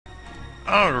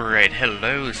Alright,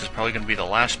 hello, this is probably going to be the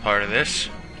last part of this,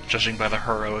 judging by the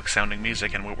heroic sounding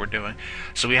music and what we're doing.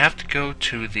 So we have to go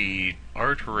to the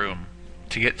art room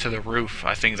to get to the roof.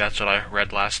 I think that's what I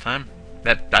read last time.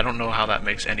 I don't know how that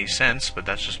makes any sense, but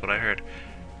that's just what I heard.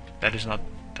 That's not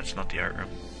the art room.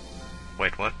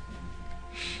 Wait, what?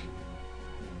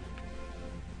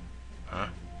 Huh?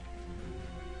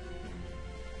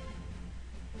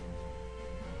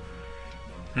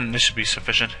 This should be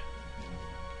sufficient.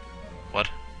 What?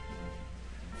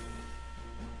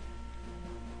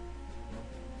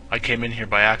 I came in here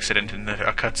by accident and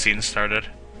a cutscene started.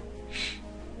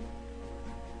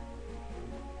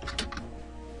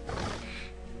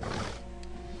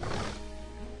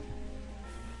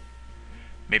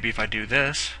 Maybe if I do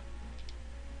this...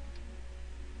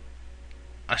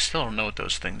 I still don't know what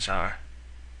those things are.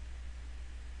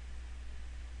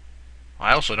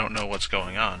 I also don't know what's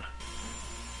going on.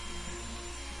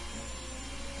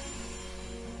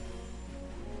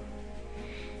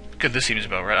 Good, this seems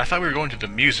about right. I thought we were going to the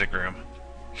music room.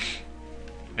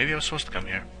 Maybe I was supposed to come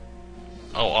here.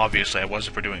 Oh, obviously I was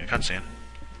if we're doing a cutscene.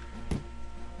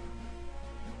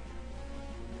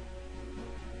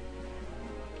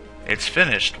 It's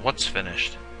finished. What's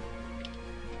finished?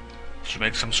 Should we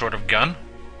make some sort of gun?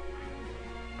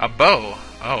 A bow!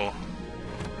 Oh.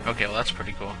 Okay, well that's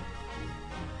pretty cool.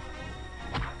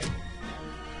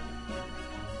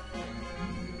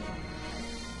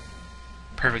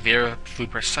 Perfect, the arrow flew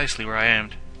precisely where I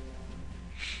aimed.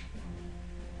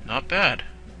 Not bad.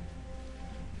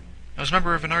 I was a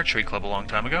member of an archery club a long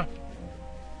time ago.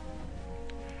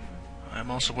 I'm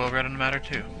also well read on the matter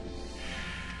too.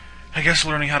 I guess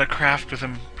learning how to craft with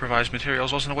improvised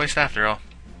materials wasn't a waste after all.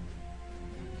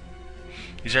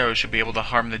 These arrows should be able to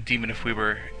harm the demon if we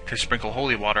were to sprinkle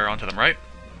holy water onto them, right?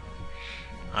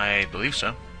 I believe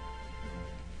so.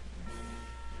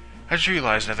 I just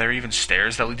realized that there are even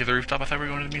stairs that lead to the rooftop. I thought we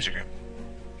were going to the music room.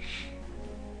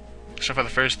 So far, the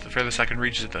furthest I can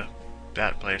reach is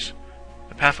that place.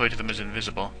 The pathway to them is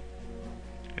invisible.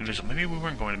 Maybe we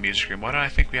weren't going to the music room. Why do I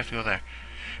think we have to go there?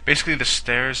 Basically, the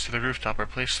stairs to the rooftop are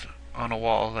placed on a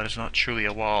wall that is not truly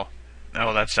a wall.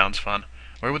 Oh, that sounds fun.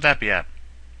 Where would that be at?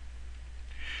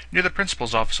 Near the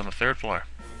principal's office on the 3rd floor.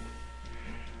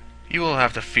 You will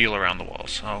have to feel around the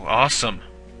walls. Oh, awesome.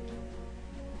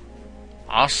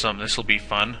 Awesome, this'll be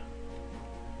fun.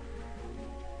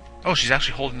 Oh, she's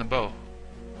actually holding the bow.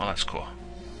 Oh, that's cool.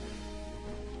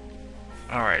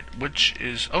 Alright, which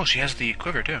is... Oh, she has the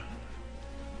quiver, too.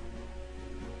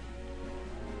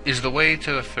 Is the way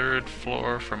to the 3rd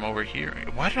floor from over here?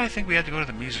 Why did I think we had to go to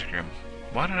the music room?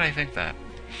 Why did I think that?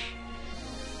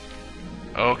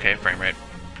 Okay, frame rate.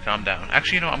 Calm down.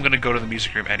 Actually, you know, I'm gonna go to the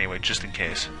music room anyway, just in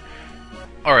case.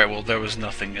 Alright, well, there was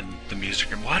nothing in the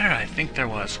music room. Why did I think there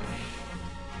was?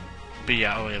 But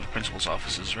yeah, oh yeah, the principal's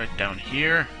office is right down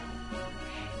here.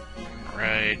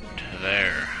 Right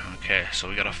there. Okay, so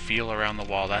we gotta feel around the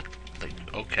wall. That,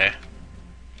 like, okay.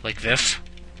 Like this?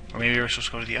 Or maybe we're supposed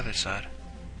to go to the other side.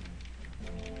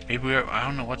 Maybe we're, I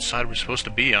don't know what side we're supposed to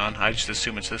be on. I just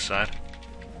assume it's this side.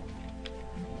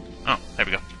 Oh, there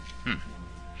we go.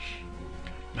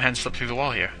 My hand slipped through the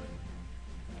wall here.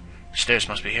 Stairs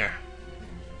must be here.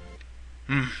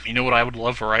 You know what I would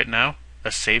love for right now?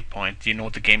 A save point. Do you know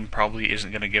what the game probably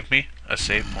isn't going to give me? A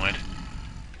save point.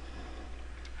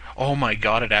 Oh my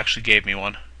god, it actually gave me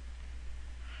one.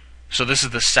 So this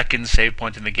is the second save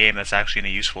point in the game that's actually in a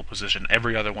useful position.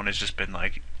 Every other one has just been,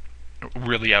 like,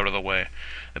 really out of the way.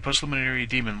 The post-luminary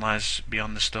demon lies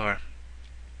beyond this door.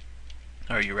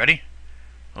 Are you ready?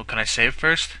 Well, can I save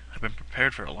first? I've been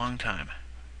prepared for a long time.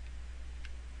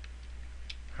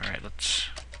 Alright, let's...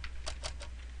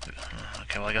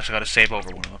 Okay, well I guess I gotta save over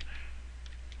one of them.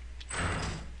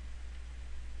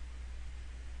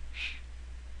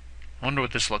 I wonder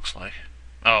what this looks like.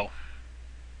 Oh.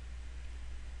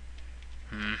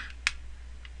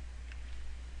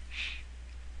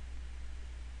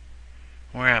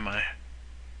 Where am I?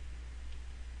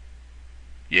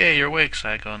 Yeah, you're awake,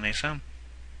 Psycho Nason.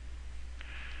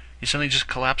 You suddenly just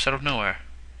collapse out of nowhere.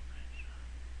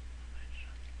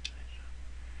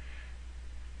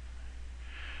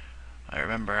 I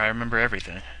remember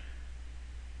everything.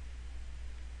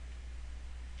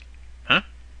 Huh?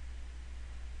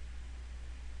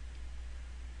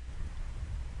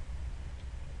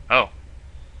 Oh.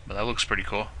 Well, that looks pretty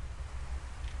cool.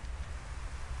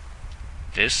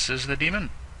 This is the demon?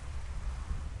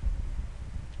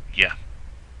 Yeah.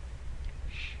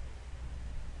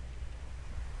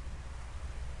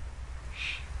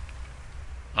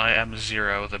 I am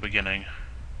Zero, the beginning.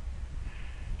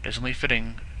 It is only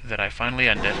fitting that I finally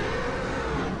end it.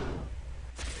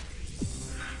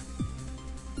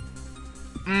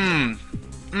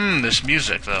 This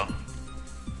music, though.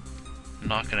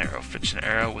 Nock an arrow. Fits an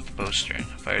arrow with the bowstring.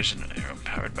 Fires an arrow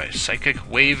powered by psychic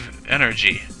wave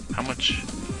energy. How much?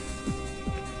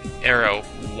 Arrow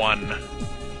 1.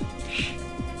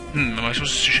 Am I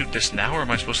supposed to shoot this now, or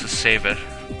am I supposed to save it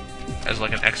as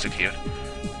like an execute?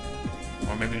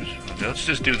 Or maybe let's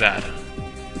just do that.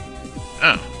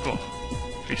 Oh, cool.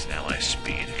 Increase an ally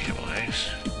speed. Okay, well, nice.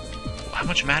 How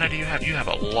much mana do you have? You have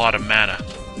a lot of mana.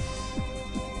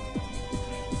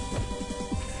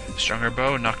 Stronger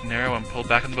bow, knocked an arrow, and pulled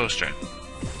back on the bowstring.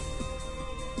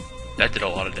 That did a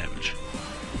lot of damage.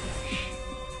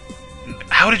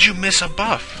 How did you miss a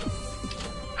buff?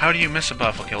 How do you miss a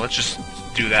buff? Okay, let's just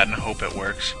do that and hope it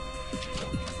works.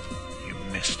 You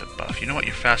missed a buff. You know what?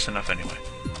 You're fast enough anyway.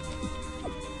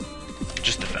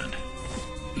 Just defend.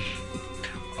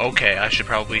 Okay, I should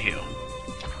probably heal.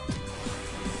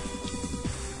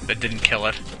 That didn't kill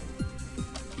it.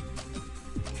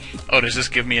 Oh, does this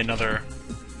give me another...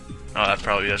 Oh, that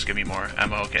probably does give me more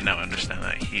ammo. Okay, now I understand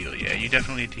that. Heal, yeah, you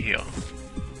definitely need to heal.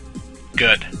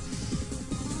 Good.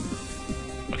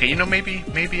 Okay, you know,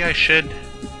 maybe I should,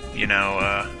 you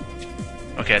know,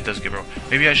 okay, it does give her...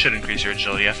 Maybe I should increase your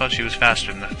agility. I thought she was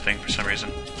faster than the thing for some reason.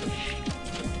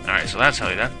 Alright, so that's how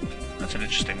you... That's an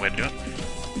interesting way to do it.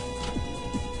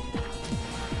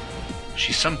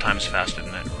 She's sometimes faster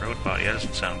than that. Road body, that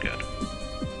doesn't sound good.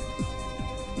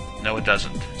 No, it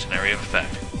doesn't. It's an area of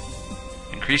effect.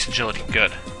 Increased agility,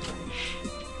 good.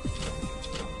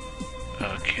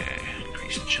 Okay,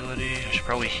 increased agility. I should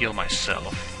probably heal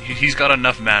myself. He's got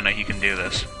enough mana, he can do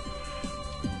this.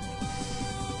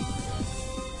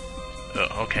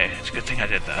 Oh, okay, it's a good thing I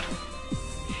did that.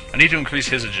 I need to increase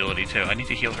his agility too. I need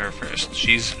to heal her first.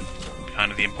 She's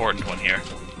kind of the important one here.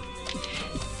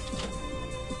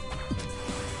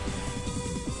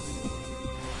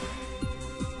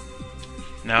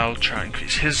 Now try and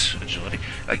increase his agility.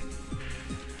 Like,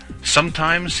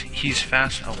 sometimes he's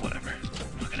fast. Oh, whatever.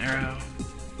 Fucking arrow.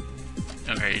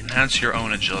 Okay, enhance your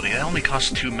own agility. That only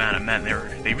costs 2 mana. Man,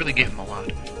 they really gave him a lot.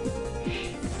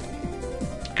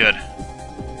 Good.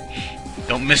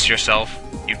 Don't miss yourself.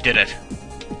 You did it.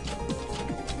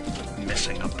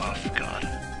 Missing a buff. God.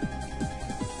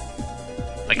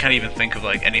 I can't even think of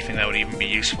like anything that would even be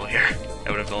useful here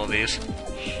out of all these.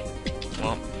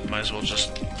 Well, might as well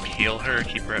just heal her,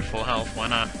 keep her at full health. Why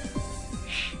not?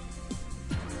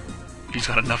 He's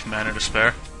got enough mana to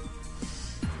spare.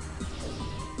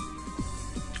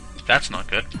 That's not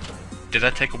good. Did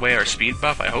that take away our speed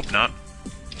buff? I hope not.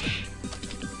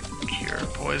 Cure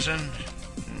poison.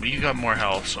 You got more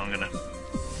health, so I'm gonna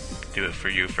do it for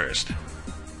you first.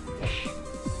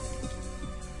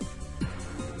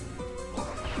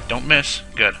 Don't miss.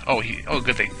 Good. Oh,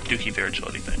 good. They do keep their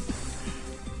agility thing.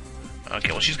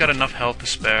 Okay, well, she's got enough health to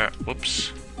spare.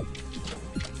 Whoops.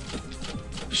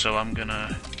 So I'm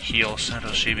gonna heal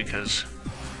Satoshi because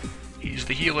he's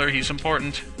the healer. He's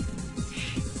important.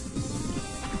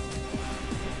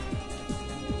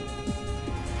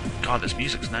 God, this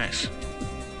music's nice.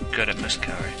 Good at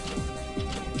miscarry.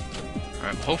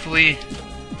 Alright, hopefully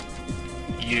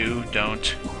you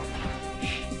don't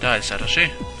die, Satoshi.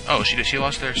 Oh, she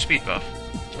lost their speed buff.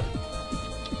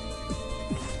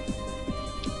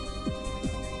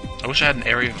 I wish I had an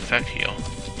area of effect heal.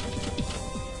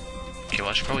 Okay, well,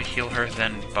 I should probably heal her,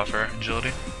 then buff her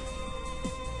agility.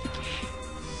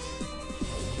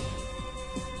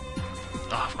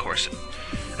 Oh, of course.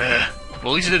 Well, at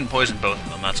least it didn't poison both of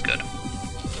them. That's good.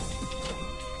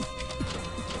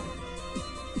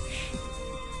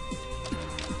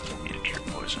 Need to cure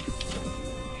poison.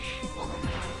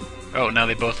 Oh, now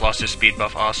they both lost their speed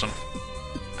buff. Awesome.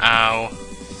 Ow.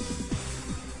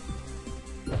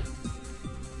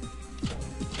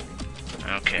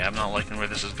 Okay, I'm not liking where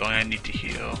this is going. I need to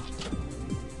heal.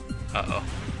 Uh-oh.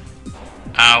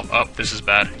 Ow. Oh, this is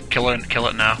bad. Kill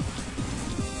it now.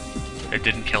 It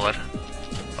didn't kill it.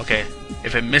 Okay.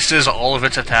 If it misses all of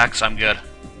its attacks, I'm good.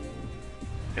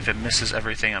 If it misses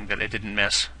everything, I'm good. It didn't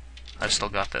miss. I've still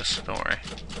got this. Don't worry.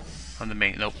 I'm the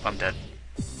main... Nope, I'm dead.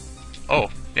 Oh,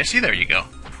 yeah, see, there you go.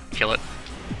 Kill it.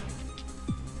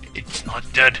 It's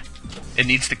not dead. It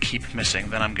needs to keep missing,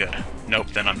 then I'm good. Nope,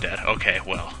 then I'm dead. Okay,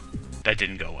 well. That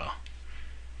didn't go well.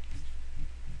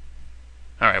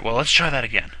 Alright, well, let's try that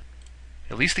again.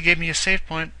 At least it gave me a save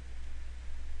point.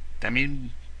 I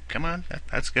mean, come on,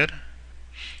 that's good.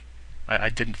 I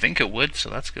didn't think it would, so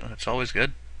that's good. That's always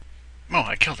good. Oh,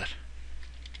 I killed it.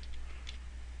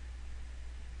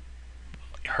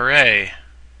 Hooray.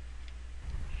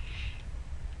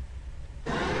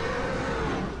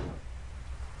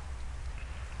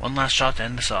 One last shot to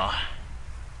end this all.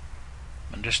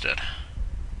 Understood.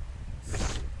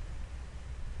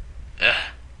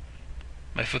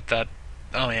 I put that...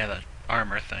 Oh yeah, that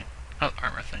armor thing. Not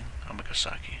armor thing.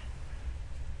 Omakasaki.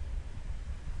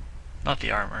 Not the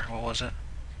armor. What was it?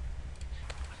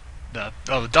 The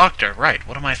doctor. Right.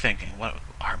 What am I thinking? What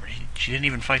armor? She didn't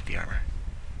even fight the armor.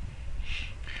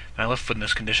 My left foot in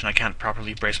this condition, I can't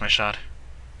properly brace my shot.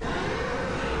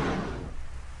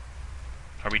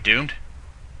 Are we doomed?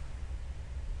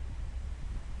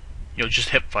 You'll just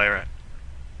hip fire it.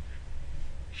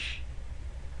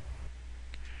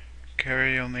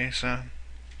 Cario Mesa,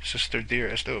 sister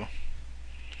dearest. Oh.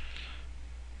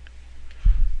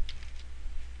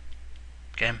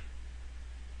 Game.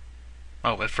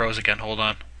 Oh, it froze again. Hold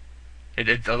on.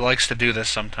 It likes to do this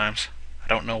sometimes. I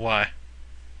don't know why.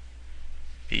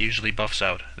 It usually buffs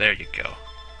out. There you go.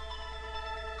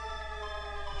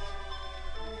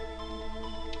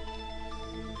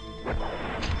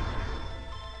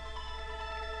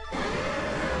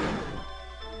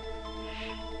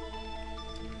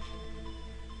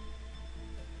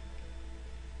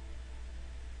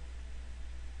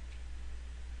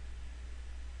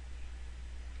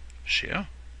 Shio?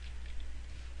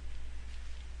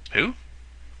 Who?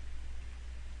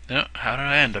 No, how did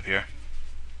I end up here?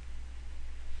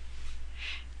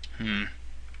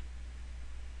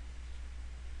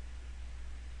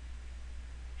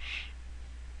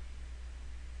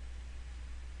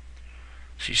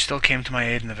 She still came to my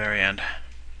aid in the very end.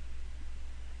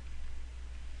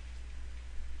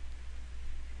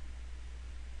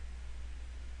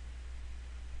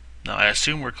 No, I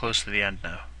assume we're close to the end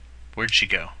now. Where'd she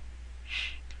go?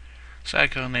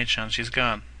 Psycho Nate-chan, she's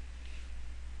gone.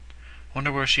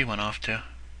 Wonder where she went off to.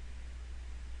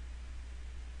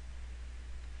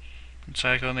 When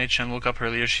Psycho Nate-chan woke up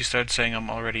earlier, she started saying I'm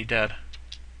already dead.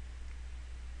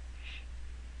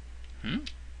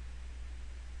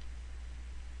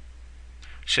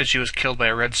 She said she was killed by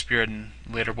a red spirit and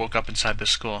later woke up inside the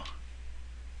school.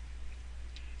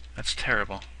 That's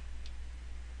terrible.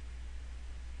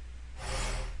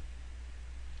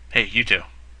 Hey, you two.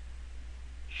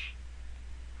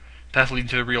 Path leading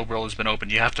to the real world has been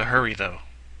opened. You have to hurry, though.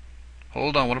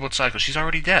 Hold on, what about Psycho? She's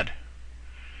already dead.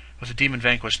 With the demon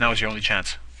vanquished, now is your only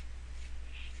chance.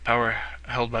 Power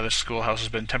held by the schoolhouse has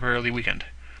been temporarily weakened.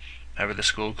 However, the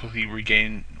school will quickly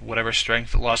regain whatever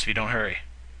strength it lost if you don't hurry.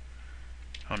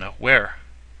 Oh no, where?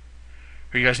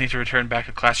 You guys need to return back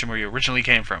to the classroom where you originally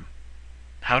came from.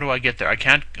 How do I get there? I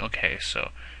can't... Okay,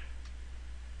 so...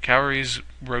 Kaori's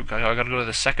road, I gotta go to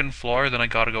the second floor, then I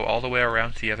gotta go all the way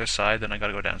around to the other side, then I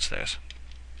gotta go downstairs.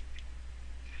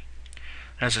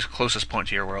 That's the closest point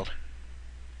to your world.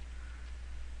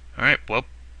 Alright, well,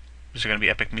 is there gonna be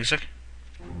epic music?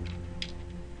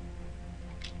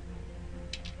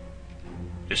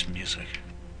 Just music.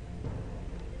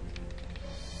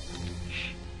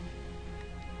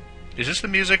 Is this the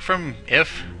music from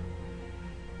If?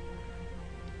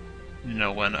 You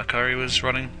know, when Akari was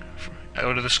running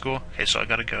out of the school? Okay, so I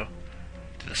gotta go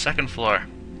to the second floor.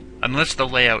 Unless the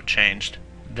layout changed,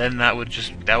 then that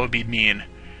would be mean.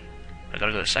 I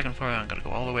gotta go to the second floor, I gotta go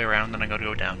all the way around, then I gotta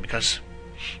go down, because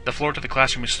the floor to the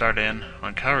classroom we started in,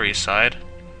 on Kaori's side,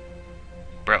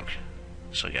 broke.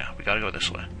 So yeah, we gotta go this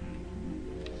way.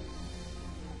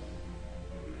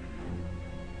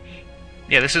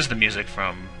 Yeah, this is the music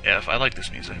from If. I like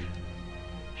this music.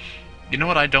 You know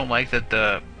what I don't like?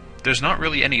 That there's not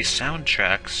really any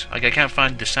soundtracks. Like, I can't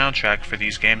find the soundtrack for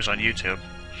these games on YouTube.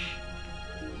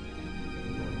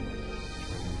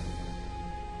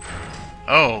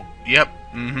 Oh, yep,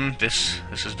 this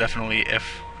is definitely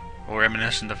If, or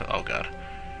reminiscent of... Oh god.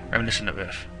 Reminiscent of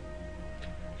If.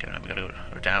 Okay, now we gotta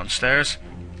go downstairs.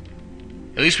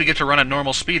 At least we get to run at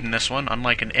normal speed in this one,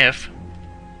 unlike in If,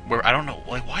 where I don't know,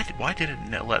 like, why did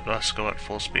it let us go at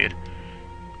full speed?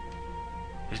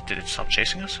 Did it stop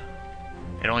chasing us?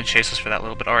 It only chased us for that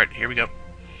little bit. Alright, here we go.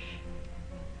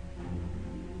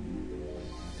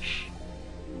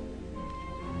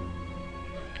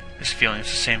 This feeling is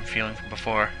the same feeling from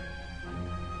before.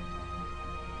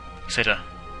 Seta.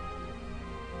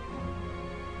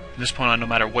 From this point on, no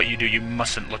matter what you do, you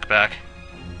mustn't look back.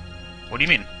 What do you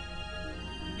mean?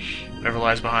 Whatever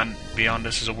lies beyond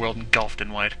us is a world engulfed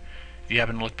in light. If you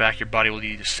happen to look back, your body will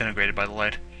be disintegrated by the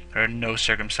light. There are no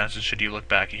circumstances should you look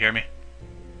back, you hear me?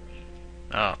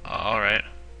 Oh, alright.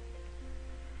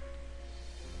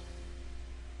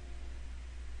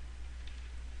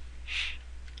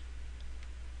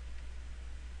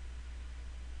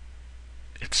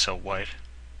 It's so white.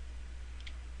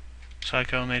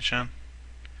 Psycho, Nate-chan?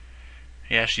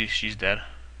 Yeah, she's dead.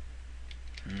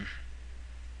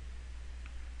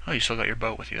 Oh, you still got your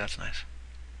boat with you, that's nice.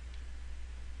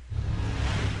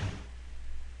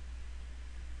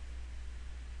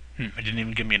 It didn't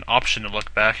even give me an option to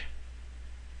look back.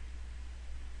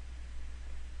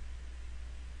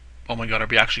 Oh my god, are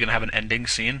we actually gonna have an ending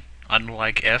scene?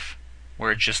 Unlike If,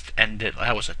 where it just ended.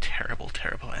 That was a terrible,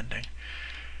 terrible ending.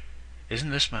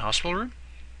 Isn't this my hospital room?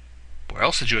 Where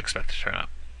else did you expect to turn up?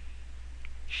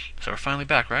 So we're finally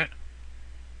back, right?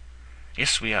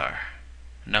 Yes, we are.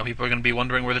 Now people are gonna be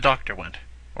wondering where the doctor went.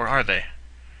 Or are they?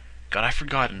 God, I've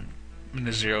forgotten. In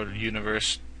the Zero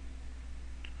universe,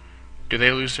 do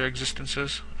they lose their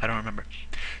existences? I don't remember.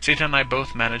 Satan and I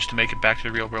both managed to make it back to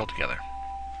the real world together.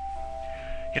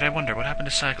 Yet I wonder, what happened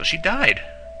to Cycle? She died!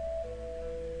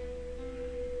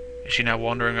 Is she now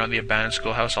wandering around the abandoned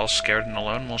schoolhouse all scared and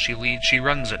alone? Well, she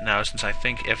runs it now, since I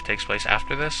think If takes place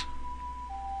after this.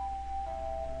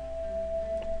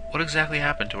 What exactly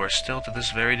happened to her? Still to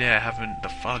this very day, I haven't the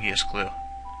foggiest clue.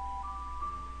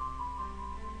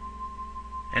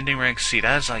 Ending rank C.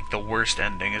 That is like the worst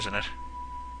ending, isn't it?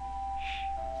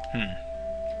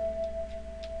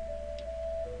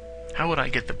 How would I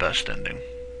get the best ending?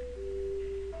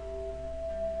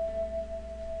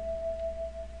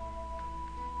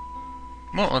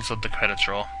 Well, let's let the credits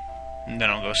roll. And then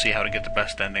I'll go see how to get the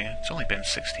best ending. It's only been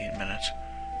 16 minutes.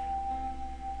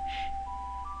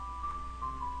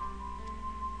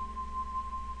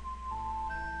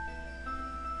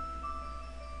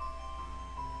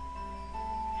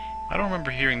 I don't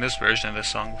remember hearing this version of this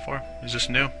song before. Is this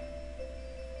new?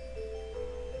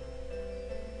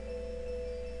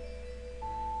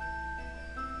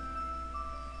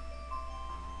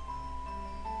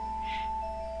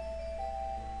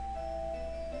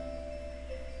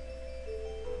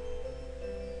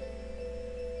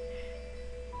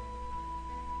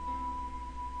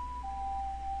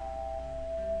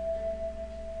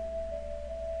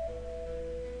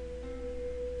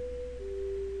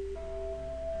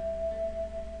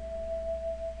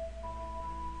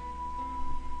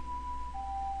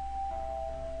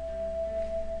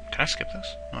 Can I skip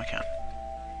this? No, I can't.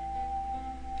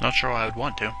 Not sure why I would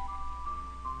want to.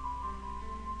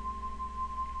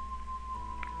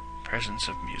 Presence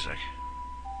of music.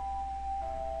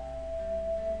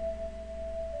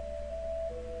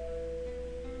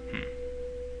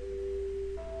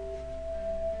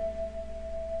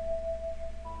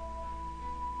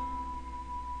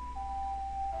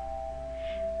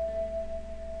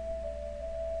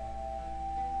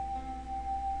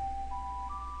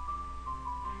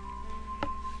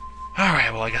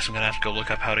 Alright, well I guess I'm gonna have to go look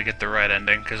up how to get the right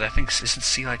ending, because I think, isn't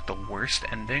C like the worst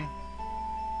ending?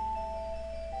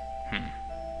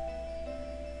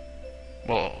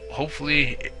 Well,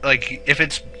 hopefully, like, if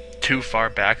it's too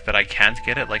far back that I can't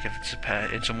get it, like if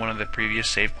it's in one of the previous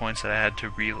save points that I had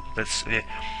to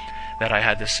that I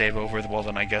had to save over, well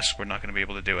then I guess we're not gonna be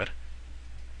able to do it.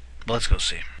 But let's go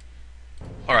see.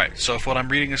 Alright, so if what I'm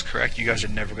reading is correct, you guys are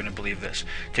never gonna believe this.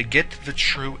 To get the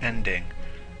true ending,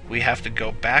 we have to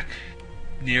go back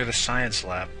near the science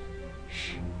lab.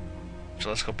 So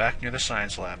let's go back near the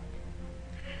science lab.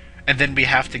 And then we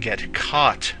have to get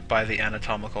caught by the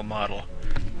anatomical model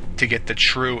to get the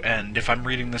true end, if I'm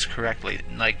reading this correctly.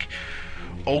 Like,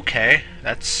 okay,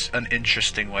 that's an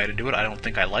interesting way to do it. I don't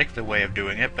think I like the way of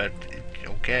doing it, but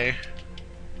okay.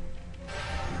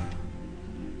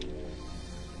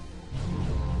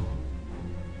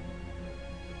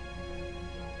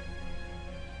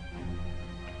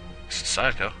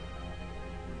 Psycho.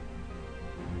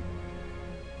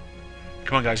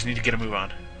 Come on, guys, you need to get a move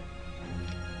on.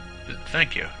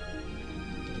 Thank you.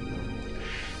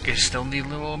 Guess still need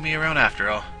little me around after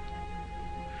all.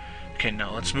 Okay,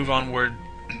 now let's move onward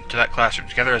to that classroom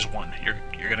together as one.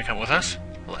 You're gonna come with us?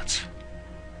 Let's.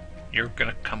 You're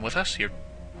gonna come with us?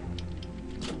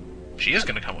 She is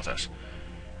gonna come with us.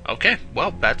 Okay,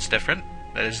 well, that's different.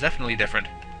 That is definitely different.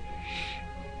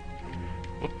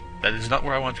 Whoop, that is not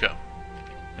where I want to go.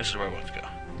 This is where I want to go.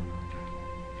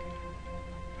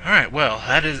 Alright, well,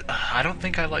 that is... I don't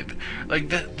think I like...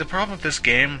 the problem with this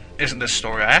game isn't the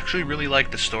story. I actually really like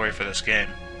the story for this game.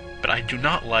 But I do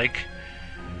not like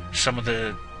some of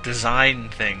the design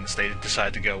things they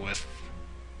decide to go with.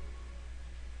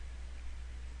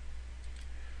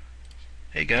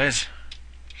 Hey, guys.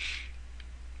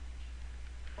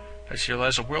 I just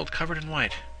realized a world covered in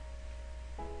white.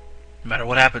 No matter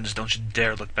what happens, don't you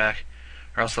dare look back,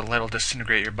 or else the light will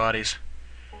disintegrate your bodies.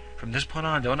 From this point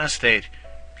on, don't hesitate.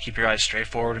 Keep your eyes straight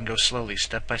forward and go slowly,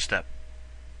 step by step.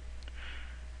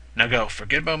 Now go.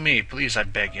 Forget about me, please, I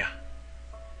beg you.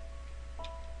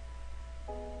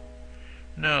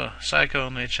 No, Psycho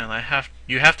Only-chan,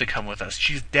 you have to come with us.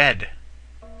 She's dead.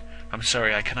 I'm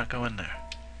sorry, I cannot go in there.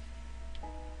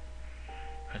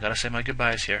 I gotta say my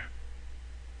goodbyes here.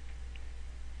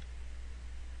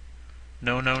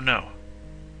 No, no, no.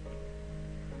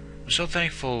 I'm so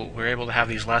thankful we were able to have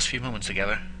these last few moments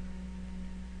together.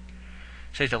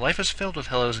 Say, the life is filled with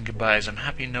hellos and goodbyes. I'm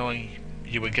happy knowing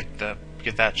you would get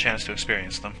that chance to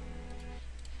experience them.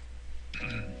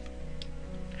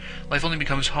 Life only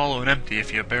becomes hollow and empty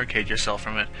if you barricade yourself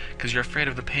from it, because you're afraid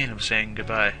of the pain of saying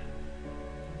goodbye.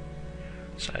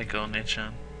 Psycho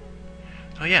Nichan.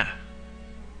 Oh yeah.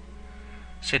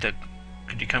 Seita,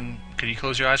 could you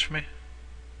close your eyes for me?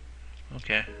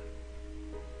 Okay.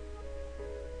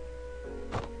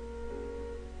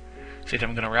 Seita,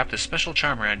 I'm gonna wrap this special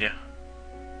charm around you.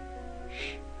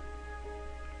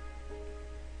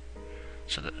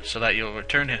 So that you'll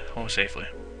return home safely.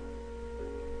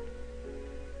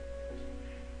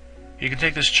 You can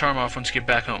take this charm off once you get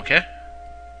back home, okay?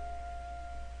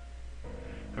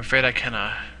 I'm afraid I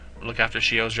cannot look after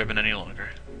Shio's ribbon any longer.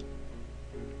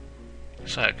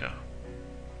 Sayako.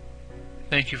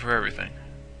 Thank you for everything.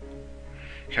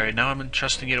 Carrie, now I'm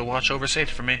entrusting you to watch over Seita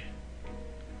for me.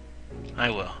 I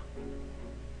will.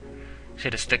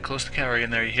 Seita, stick close to Carrie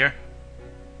in there, you hear?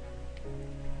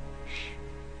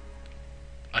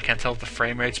 I can't tell if the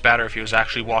frame rate's bad or if he was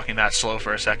actually walking that slow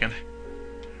for a second.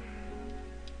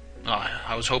 Oh,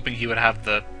 I was hoping he would have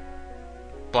the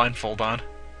blindfold on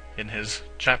in his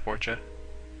chat portrait.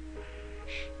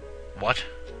 What?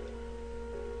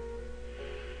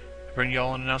 I bring you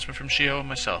all an announcement from Shio and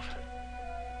myself.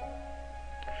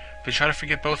 We try to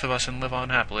forget both of us and live on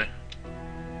happily.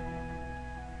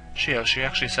 Shio, she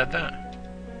actually said that?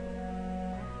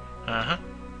 Uh-huh.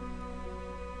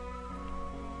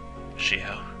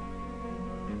 Shio.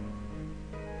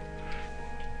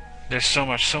 There's so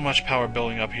much power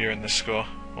building up here in this school.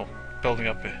 Well, building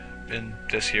up in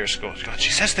this here school. God,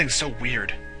 she says things so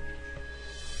weird.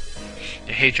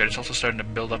 The hatred is also starting to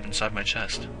build up inside my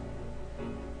chest.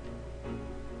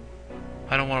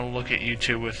 I don't want to look at you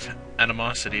two with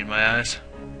animosity in my eyes.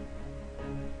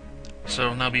 So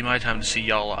it'll now be my time to see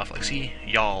y'all off. Like, see?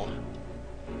 Y'all.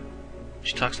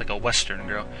 She talks like a Western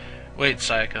girl. Wait,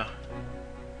 Sayako.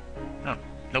 Oh,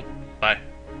 nope. Bye.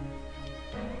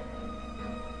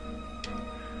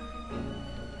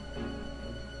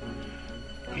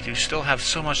 You two still have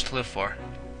so much to live for.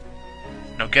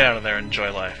 Now get out of there and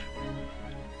enjoy life.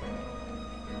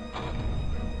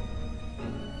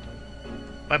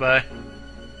 Bye-bye.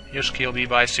 Yoshiki will be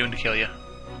by soon to kill you.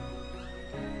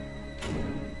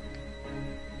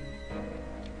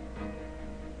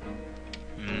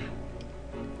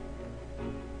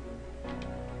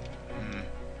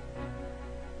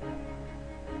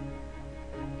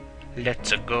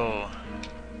 Let's go.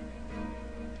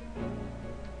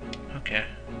 Okay.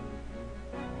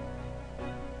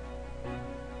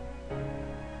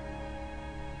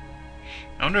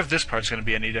 I wonder if this part's going to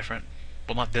be any different.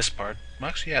 Well, not this part. Well,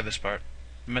 actually, yeah, this part.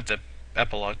 I meant the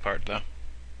epilogue part, though.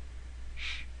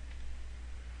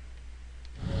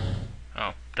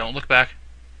 Oh, don't look back.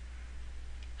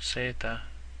 Say it,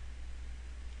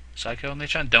 Psycho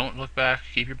Nichan, don't look back.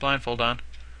 Keep your blindfold on.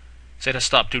 Say to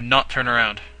stop. Do not turn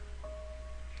around.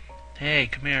 Hey,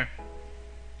 come here.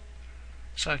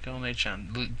 Psycho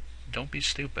Nichan, don't be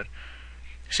stupid.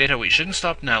 Seita, we shouldn't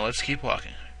stop now. Let's keep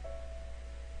walking.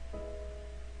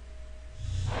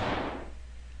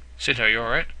 Seita, are you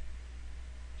alright?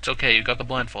 It's okay, you got the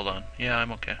blindfold on. Yeah,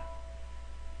 I'm okay.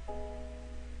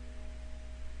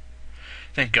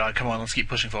 Thank God, come on, let's keep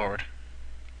pushing forward.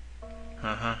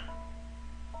 Uh-huh.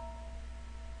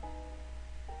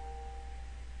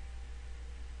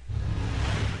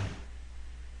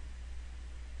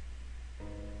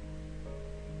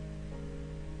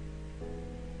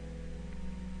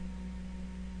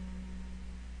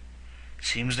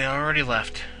 Seems they already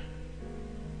left.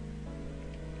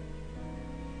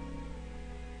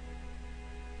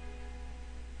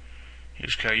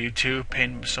 Yushika, are you too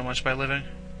pained so much by living?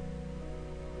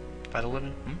 By the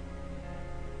living?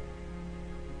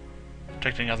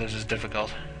 Protecting others is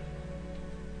difficult.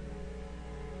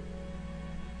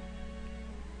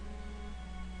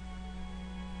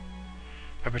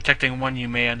 By protecting one, you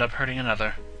may end up hurting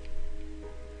another.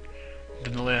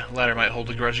 Then the latter might hold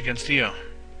a grudge against you.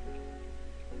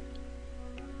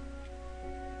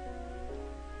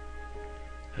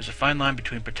 There's a fine line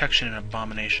between protection and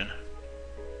abomination,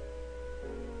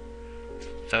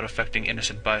 without affecting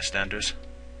innocent bystanders,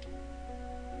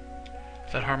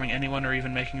 without harming anyone or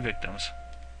even making victims.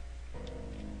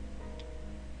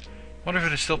 Wonder if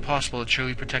it is still possible to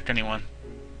truly protect anyone.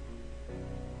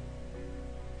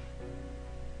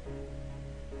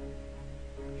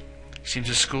 Seems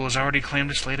the school has already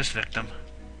claimed its latest victim.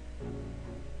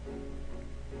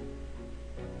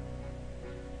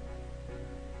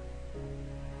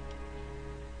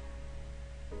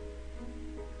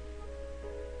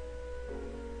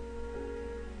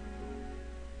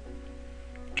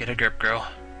 Get a grip, girl.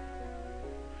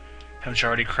 Haven't you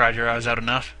already cried your eyes out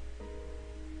enough?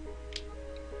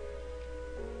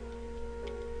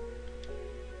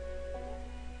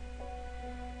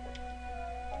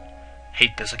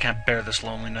 Hate this. I can't bear this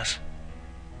loneliness.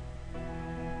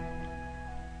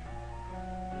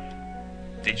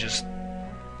 They just...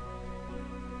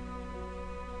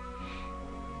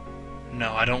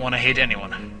 No, I don't want to hate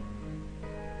anyone.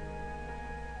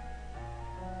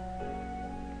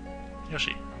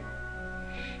 Yoshi.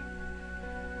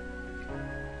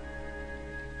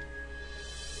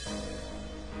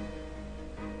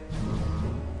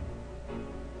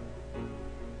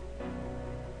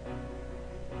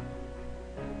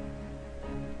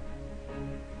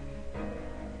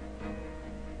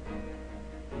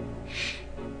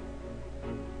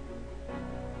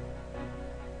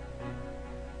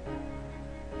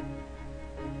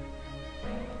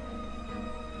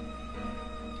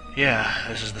 Yeah,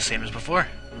 this is the same as before.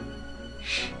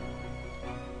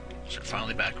 So we're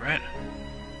finally back, right?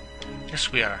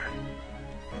 Yes, we are.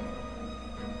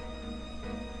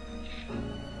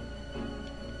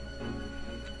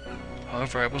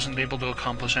 However, I wasn't able to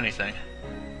accomplish anything.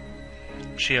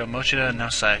 Shio, Mochida, and now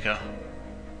Sayako.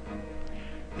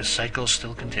 The cycle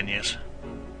still continues.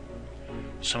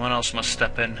 Someone else must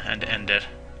step in and end it.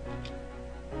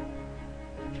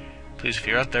 Please, if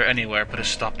you're out there anywhere, put a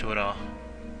stop to it all.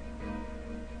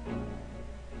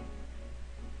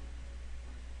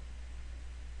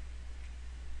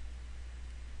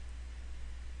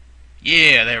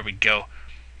 Yeah, there we go.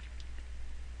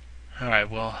 Alright,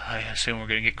 well, I assume we're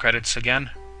gonna get credits again.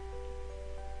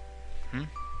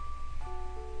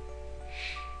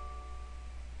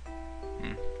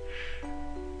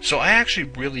 So I actually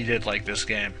really did like this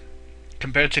game.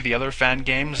 Compared to the other fan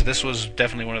games, this was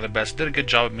definitely one of the best. Did a good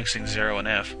job of mixing Zero and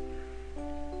F.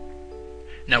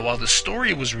 Now, while the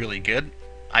story was really good,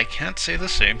 I can't say the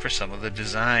same for some of the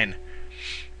design.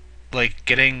 Like,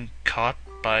 getting caught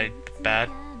by bad...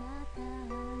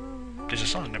 There's a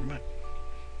song, never mind.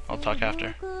 I'll talk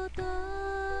after.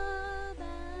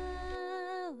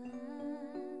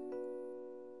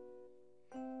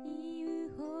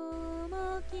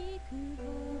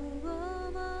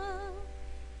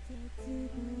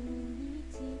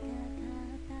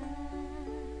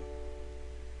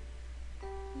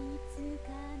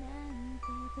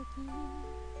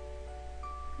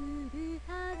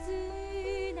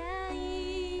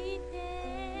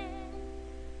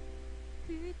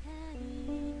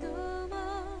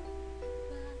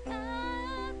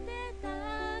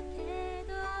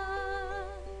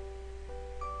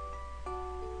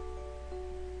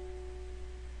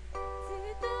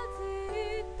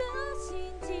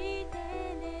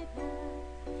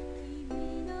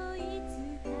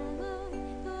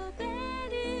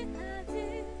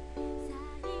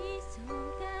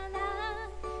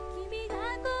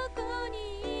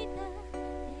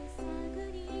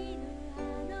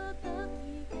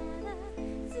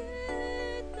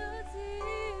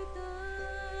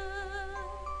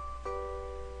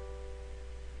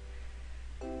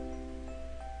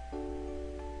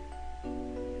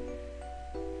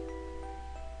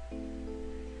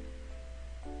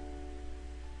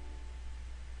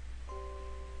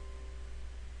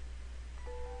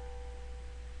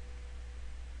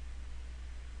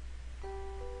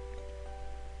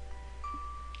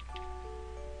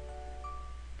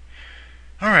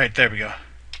 Alright, there we go.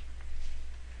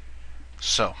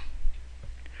 So,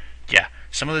 yeah,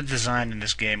 some of the design in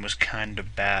this game was kind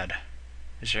of bad.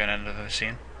 Is there another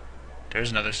scene?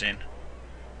 There's another scene.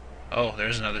 Oh,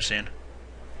 there's another scene.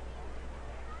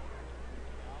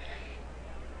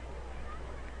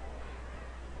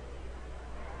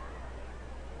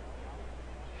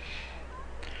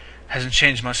 Hasn't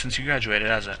changed much since you graduated,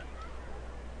 has it?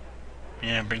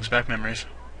 Yeah, it brings back memories.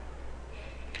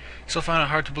 Still find it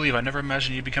hard to believe. I never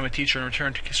imagined you'd become a teacher and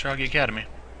return to Kisaragi Academy.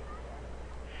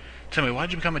 Tell me, why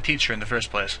did you become a teacher in the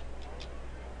first place?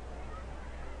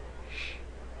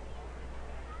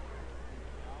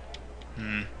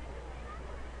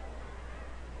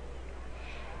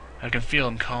 I can feel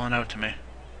him calling out to me.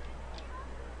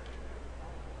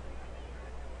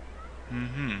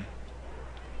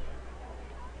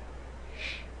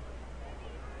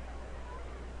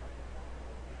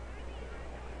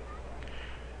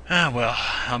 Ah, well,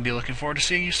 I'll be looking forward to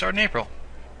seeing you start in April.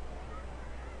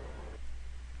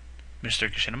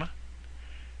 Mr. Kishinuma?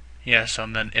 Yes,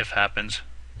 and then if happens.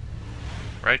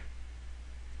 Right?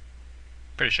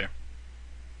 Pretty sure.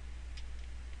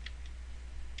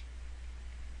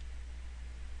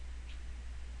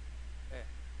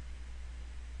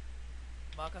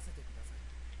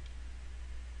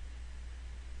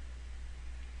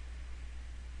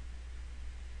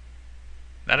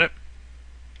 That it?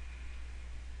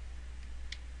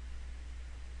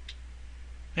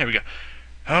 There we go.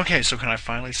 Okay, so can I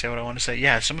finally say what I want to say?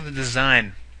 Yeah, some of the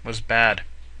design was bad.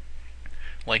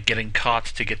 Like getting caught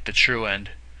to get the true end.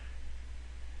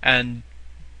 And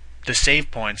the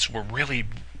save points were really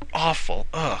awful.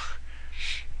 Ugh.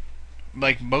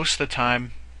 Like, most of the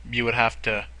time, you would have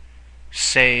to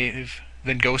save,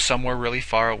 then go somewhere really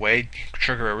far away,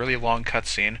 trigger a really long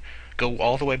cutscene, go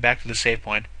all the way back to the save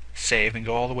point, save, and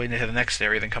go all the way into the next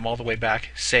area, then come all the way back,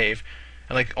 save.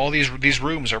 And like all these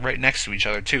rooms are right next to each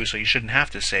other too, so you shouldn't have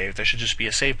to save. There should just be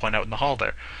a save point out in the hall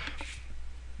there.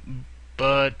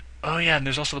 But oh yeah, and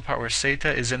there's also the part where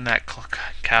Seita is in that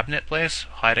cabinet place,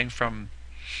 hiding from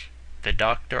the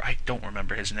doctor. I don't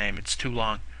remember his name. It's too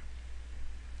long.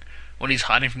 When he's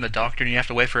hiding from the doctor, and you have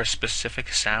to wait for a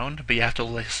specific sound, but you have to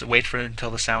wait for it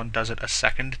until the sound does it a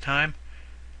second time,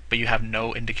 but you have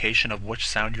no indication of which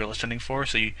sound you're listening for,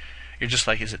 so you're just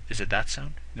like, is it that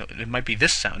sound? No, it might be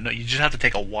this sound. No, you just have to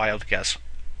take a wild guess.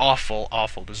 Awful,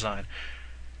 awful design.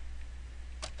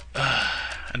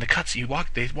 And the cuts,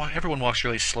 everyone walks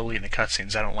really slowly in the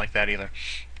cutscenes. I don't like that either.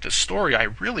 The story, I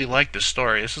really like the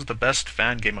story. This is the best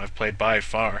fan game I've played by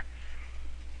far.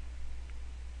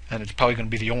 And it's probably going to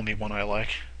be the only one I like.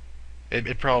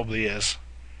 It probably is.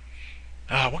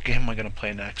 What game am I going to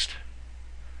play next?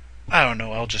 I don't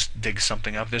know, I'll just dig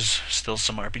something up. There's still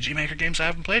some RPG Maker games I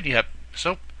haven't played yet.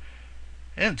 So,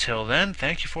 until then,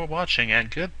 thank you for watching, and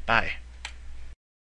goodbye.